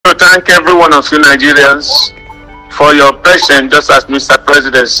thank every one of you Nigerians for your patience, just as Mr.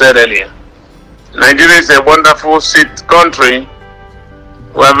 President said earlier. Nigeria is a wonderful country.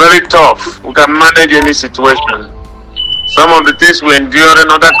 We are very tough. We can manage any situation. Some of the things we endure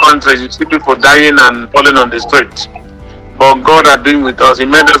in other countries, you see people dying and falling on the street. But God has been with us. He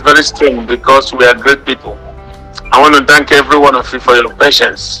made us very strong because we are great people. I want to thank every one of you for your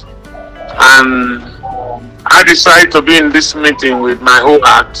patience. And I decided to be in this meeting with my whole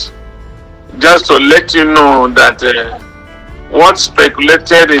heart, just to let you know that what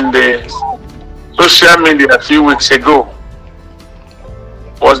speculated in the social media a few weeks ago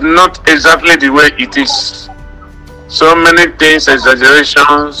was not exactly the way it is. So many things,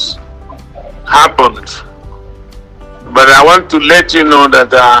 exaggerations happened. But I want to let you know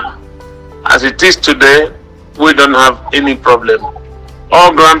that as it is today, we don't have any problem.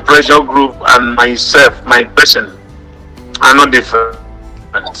 All Grant Pressure Group and myself, my person, are not different.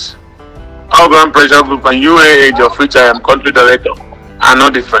 All Grant Pressure Group and UAAG, of which I am country director, are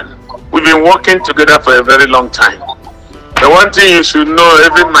not different. We've been working together for a very long time. The one thing you should know,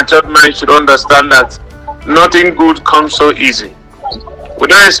 every matured man should understand that nothing good comes so easy. We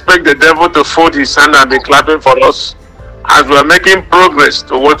don't expect the devil to fold his hand and be clapping for us as we are making progress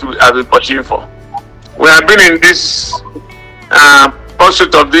to what we have been pursuing for. We have been in this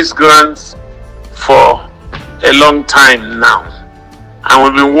pursuit of these grants for a long time now, and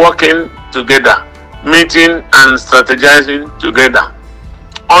we've been working together, meeting and strategizing together,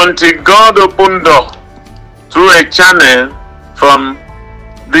 until God opened door through a channel from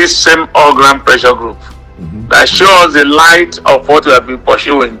this same All Grant Pressure Group that shows the light of what we have been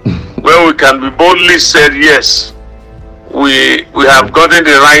pursuing, where we can be boldly said, yes, we have gotten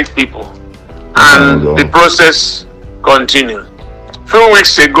the right people, and the process continues. A few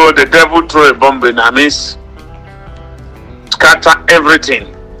weeks ago, the devil threw a bomb in our midst, scatter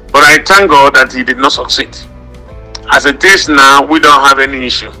everything, but I thank God that he did not succeed. As it is now, we don't have any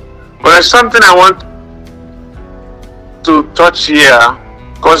issue. But there's something I want to touch here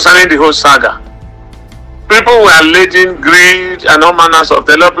concerning the whole saga. People were alleging greed and all manners of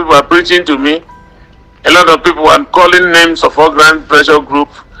things. A lot of people are preaching to me. A lot of people are calling names of All Grant Pressure Group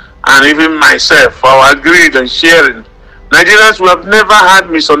and even myself for our greed and sharing. Nigerians, we have never had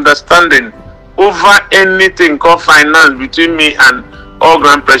misunderstanding over anything called finance between me and All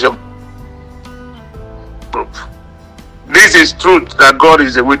Grant Pressure Group. This is truth that God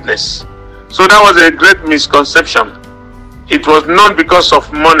is a witness. So that was a great misconception. It was not because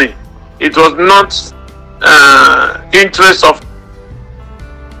of money. It was not interest of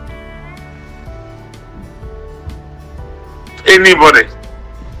anybody,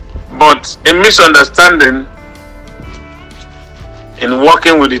 but a misunderstanding in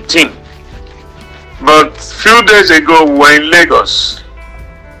working with the team. But few days ago, we were in Lagos.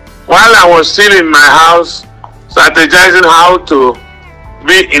 While I was still in my house, strategizing how to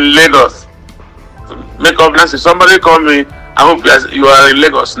be in Lagos, make up Nancy, somebody called me, I hope you are in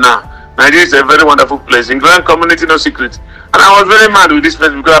Lagos now. Nigeria is a very wonderful place. In Grand Community, no secret. And I was very mad with this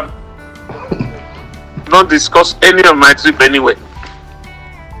place because I've not discussed any of my trip anyway.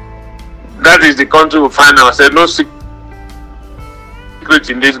 That is the country we find ourselves. No secret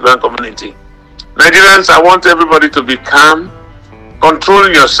in this Grand Community. Nigerians, I want everybody to be calm. Control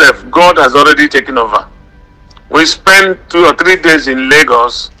yourself. God has already taken over. We spent 2 or 3 days in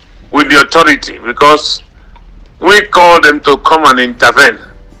Lagos with the authority because we called them to come and intervene.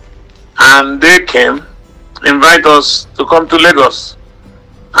 And they came, invite us to come to Lagos.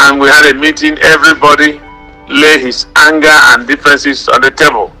 And we had a meeting. Everybody lay his anger and differences on the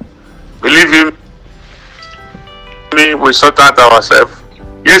table. Believe me, we sort out ourselves.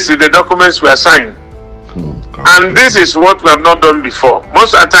 Yes, the documents were signed. And this is what we have not done before.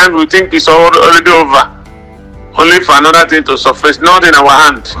 Most of the time we think it's already over, only for another thing to surface, not in our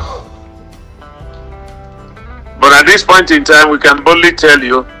hand. But at this point in time, we can boldly tell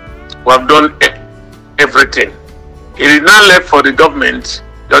you we have done everything. It is now left for the government,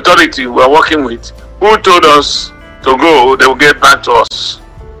 the authority we are working with, who told us to go, they will get back to us.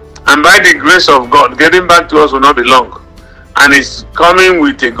 And by the grace of God, getting back to us will not be long. And it's coming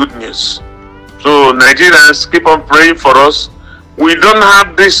with a good news. So Nigerians, keep on praying for us. We don't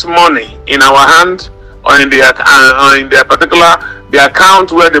have this money in our hand or in the particular the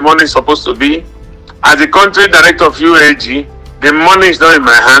account where the money is supposed to be. As the country director of UAAG, the money is not in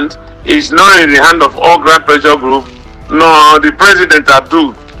my hand. It's not in the hand of All Grant Pressure Group, nor the President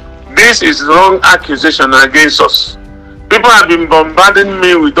Abdul. This is wrong accusation against us. People have been bombarding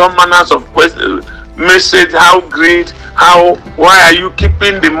me with all manners of message, how greed, why are you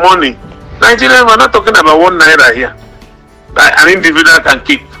keeping the money? Nigerians, we're not talking about 1 naira here that an individual can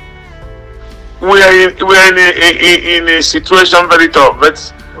keep. we are in a situation very tough.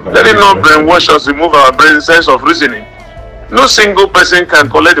 But let it not brainwash us, remove our brain sense of reasoning. No single person can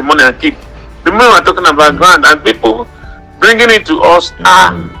collect the money and keep. The money we're talking about grant, and people bringing it to us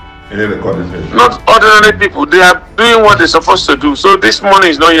are not ordinary people. They are doing what they're supposed to do. So this money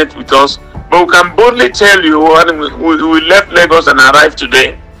is not yet with us, but we can boldly tell you when we left Lagos and arrived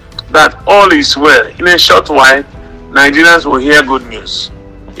today that all is well. In a short while, Nigerians will hear good news.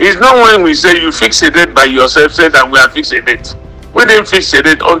 It's not when we say you fix a date by yourself, say that we have fixed a date. We didn't fix a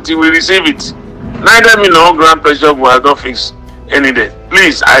date until we receive it. Neither me nor Grand Pressure will have not fixed any date.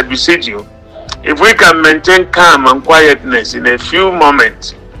 Please, I beseech you, if we can maintain calm and quietness in a few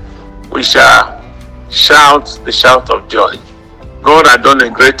moments, we shall shout the shout of joy. God has done a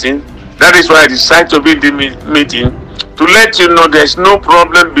great thing. That is why I decided to be in the meeting to let you know there's no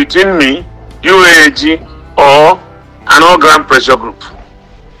problem between me, UAAG, or an all Grand Pressure group.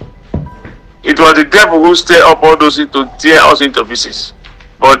 It was the devil who stirred up all those to tear us into pieces.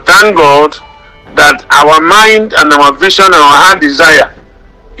 But thank God that our mind and our vision and our heart desire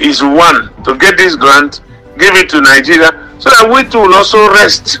is one, to get this grant, give it to Nigeria, so that we too will also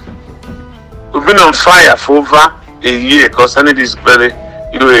rest. We've been on fire for over a year concerning this very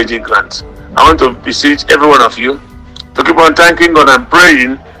UAAG grant. I want to beseech every one of you to keep on thanking God and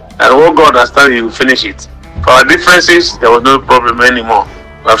praying that what God has done, He will finish it. For our differences, there was no problem anymore.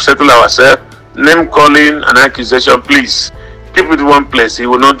 We have settled ourselves. Name calling and accusation, please keep it in one place. It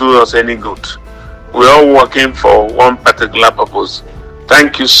will not do us any good. We're all working for one particular purpose.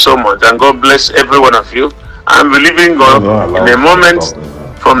 Thank you so much, and God bless every one of you. I'm believing God in a moment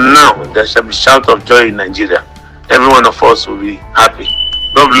from now, there shall be shout of joy in Nigeria. Every one of us will be happy.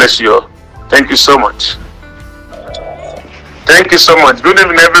 God bless you all. Thank you so much. Thank you so much. Good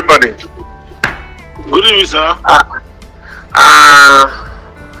evening, everybody. Good evening, sir.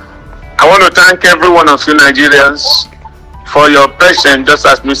 I want to thank every one of you Nigerians for your patience, just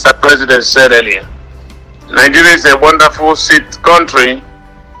as Mr. President said earlier. Nigeria is a wonderful country.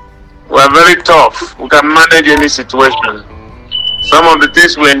 We are very tough. We can manage any situation. Some of the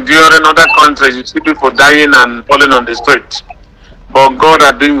things we endure in other countries, you see people dying and falling on the street. But God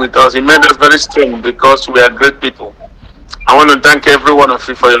has been with us. He made us very strong because we are great people. I want to thank every one of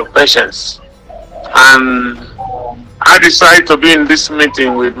you for your patience. And I decided to be in this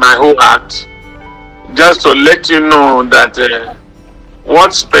meeting with my whole heart, just to let you know that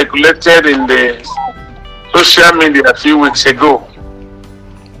what speculated in the social media a few weeks ago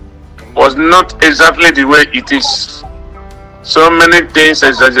was not exactly the way it is. So many things,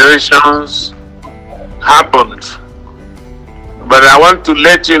 exaggerations happened. But I want to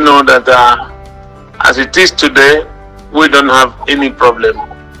let you know that as it is today, we don't have any problem.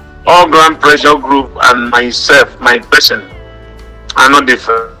 All Grand Pressure Group and myself, my person, are not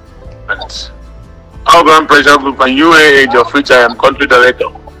different. All Grand Pressure Group and UAAG, of which I am country director,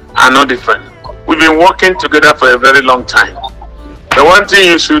 are not different. We've been working together for a very long time. The one thing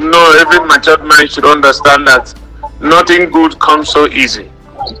you should know, every matured man should understand that nothing good comes so easy.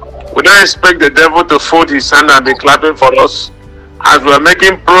 We don't expect the devil to fold his hand and be clapping for us as we are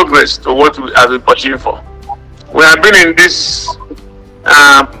making progress to what we have been pursuing for. We have been in this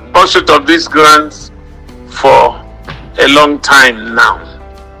pursuit of these grants for a long time now,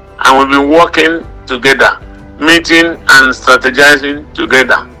 and we've been working together, meeting and strategizing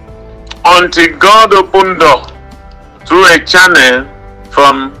together until God opened door through a channel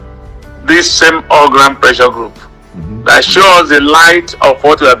from this same All Grand Pressure Group that shows the light of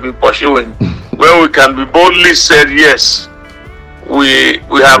what we have been pursuing, where we can be boldly said, yes, we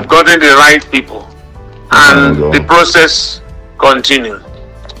have gotten the right people, and the process continued.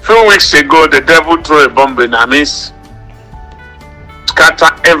 A few weeks ago, the devil threw a bomb in our midst, scatter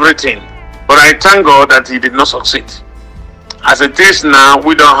everything. But I thank God that he did not succeed. As it is now,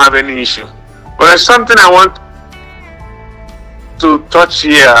 we don't have any issue. But there's something I want to touch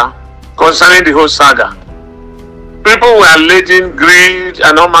here concerning the whole saga. People were alleging greed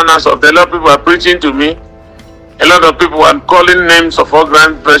and all manners of them. A lot of people are preaching to me. A lot of people are calling names of all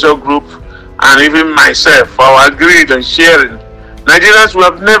Grand Pressure Group and even myself for our greed and sharing. Nigerians, we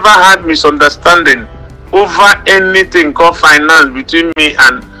have never had misunderstanding over anything called finance between me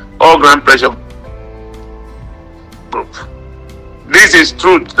and All Grand Pressure Group. This is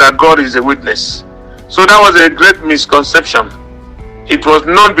truth that God is a witness. So that was a great misconception. It was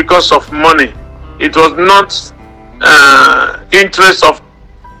not because of money. It was not interest of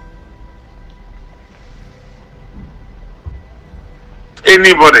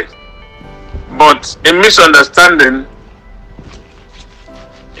anybody, but a misunderstanding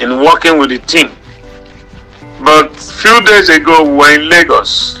in working with the team. But a few days ago, we were in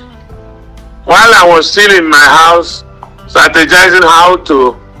Lagos while I was still in my house, strategizing how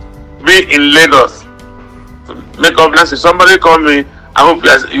to be in Lagos. Make up Nancy. Somebody called me. I hope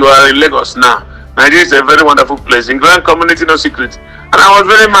you are in Lagos now. Nigeria is a very wonderful place. In Grand Community, no secret. And I was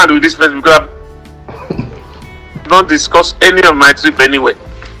very mad with this place because I don't discuss any of my trip anyway.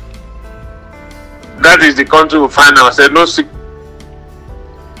 That is the country we find ourselves. No secret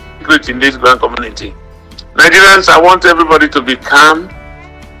in this Grand Community. Nigerians, I want everybody to be calm.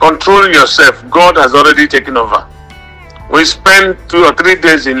 Control yourself. God has already taken over. We spent 2 or 3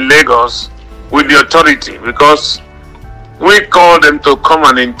 days in Lagos with the authority because we called them to come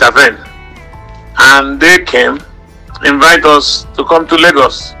and intervene. And they came, invite us to come to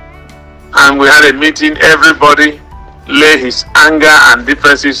Lagos. And we had a meeting. Everybody lay his anger and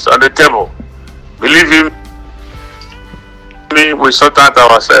differences on the table. Believe me, we sort out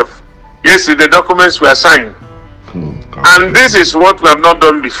ourselves. Yes, the documents were signed. And this is what we have not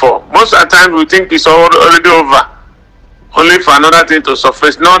done before. Most of the time we think it's already over. Only for another thing to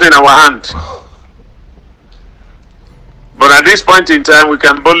surface, not in our hand. But at this point in time, we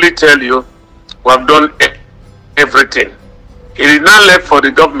can boldly tell you, we have done everything. It is now left for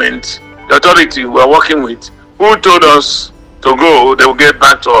the government, the authority we are working with, who told us to go, they will get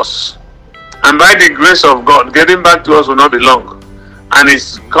back to us. And by the grace of God, getting back to us will not be long. And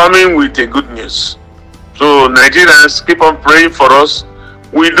it's coming with a good news. So Nigerians, keep on praying for us.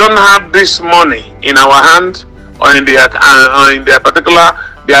 We don't have this money in our hand or in the particular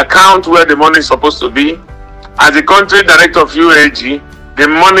the account where the money is supposed to be. As the country director of UAAG, the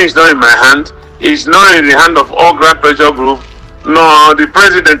money is not in my hand. It's not in the hand of all Grand Pressure Group, nor the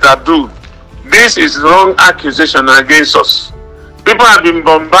President Abdul. This is wrong accusation against us. People have been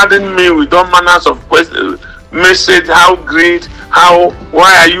bombarding me with all manners of message, how great,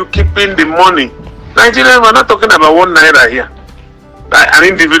 why are you keeping the money? Nigerians, we're not talking about 1 naira here that an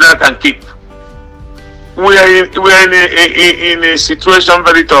individual can keep. We are in a situation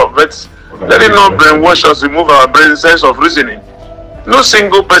very tough, but let it not brainwash us, remove our brain sense of reasoning. No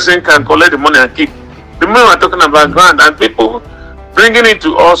single person can collect the money and keep. The money we're talking about grant, and people bringing it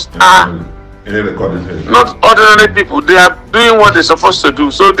to us are not ordinary people. They are doing what they're supposed to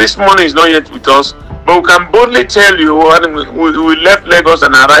do. So this money is not yet with us, but we can boldly tell you when we left Lagos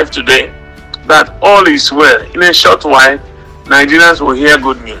and arrived today that all is well. In a short while, Nigerians will hear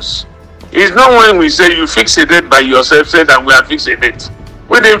good news. It's not when we say you fix a date by yourself, say that we have fixed a date.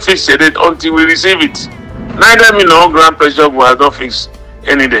 We didn't fix a date until we receive it. Neither me nor Grand Pressure will have not fixed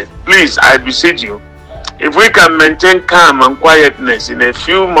any date. Please, I beseech you, if we can maintain calm and quietness in a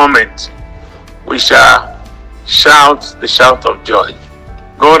few moments, we shall shout the shout of joy.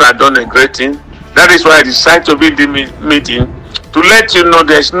 God has done a great thing. That is why I decided to be in the meeting to let you know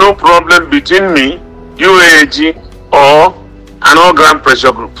there's no problem between me, UAAG, or an all Grand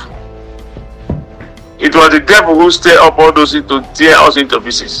Pressure Group. It was the devil who stirred up all those things to tear us into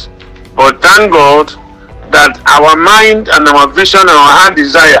pieces. But thank God that our mind and our vision and our heart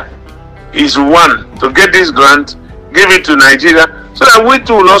desire is one, to get this grant, give it to Nigeria, so that we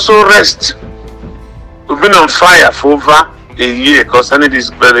too will also rest. We've been on fire for over a year concerning this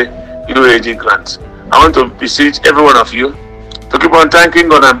very UAAG grant. I want to beseech every one of you to keep on thanking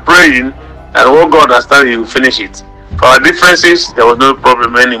God and praying that what God has done, He will finish it. For our differences, there was no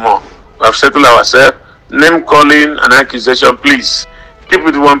problem anymore. We have settled ourselves. Name calling and accusation, please keep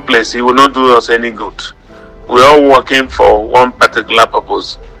it in one place. It will not do us any good. We're all working for one particular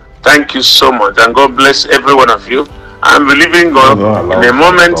purpose. Thank you so much, and God bless every one of you. I'm believing God in a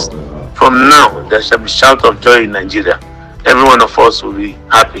moment from now, there shall be shout of joy in Nigeria. Every one of us will be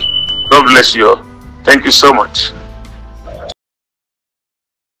happy. God bless you all. Thank you so much.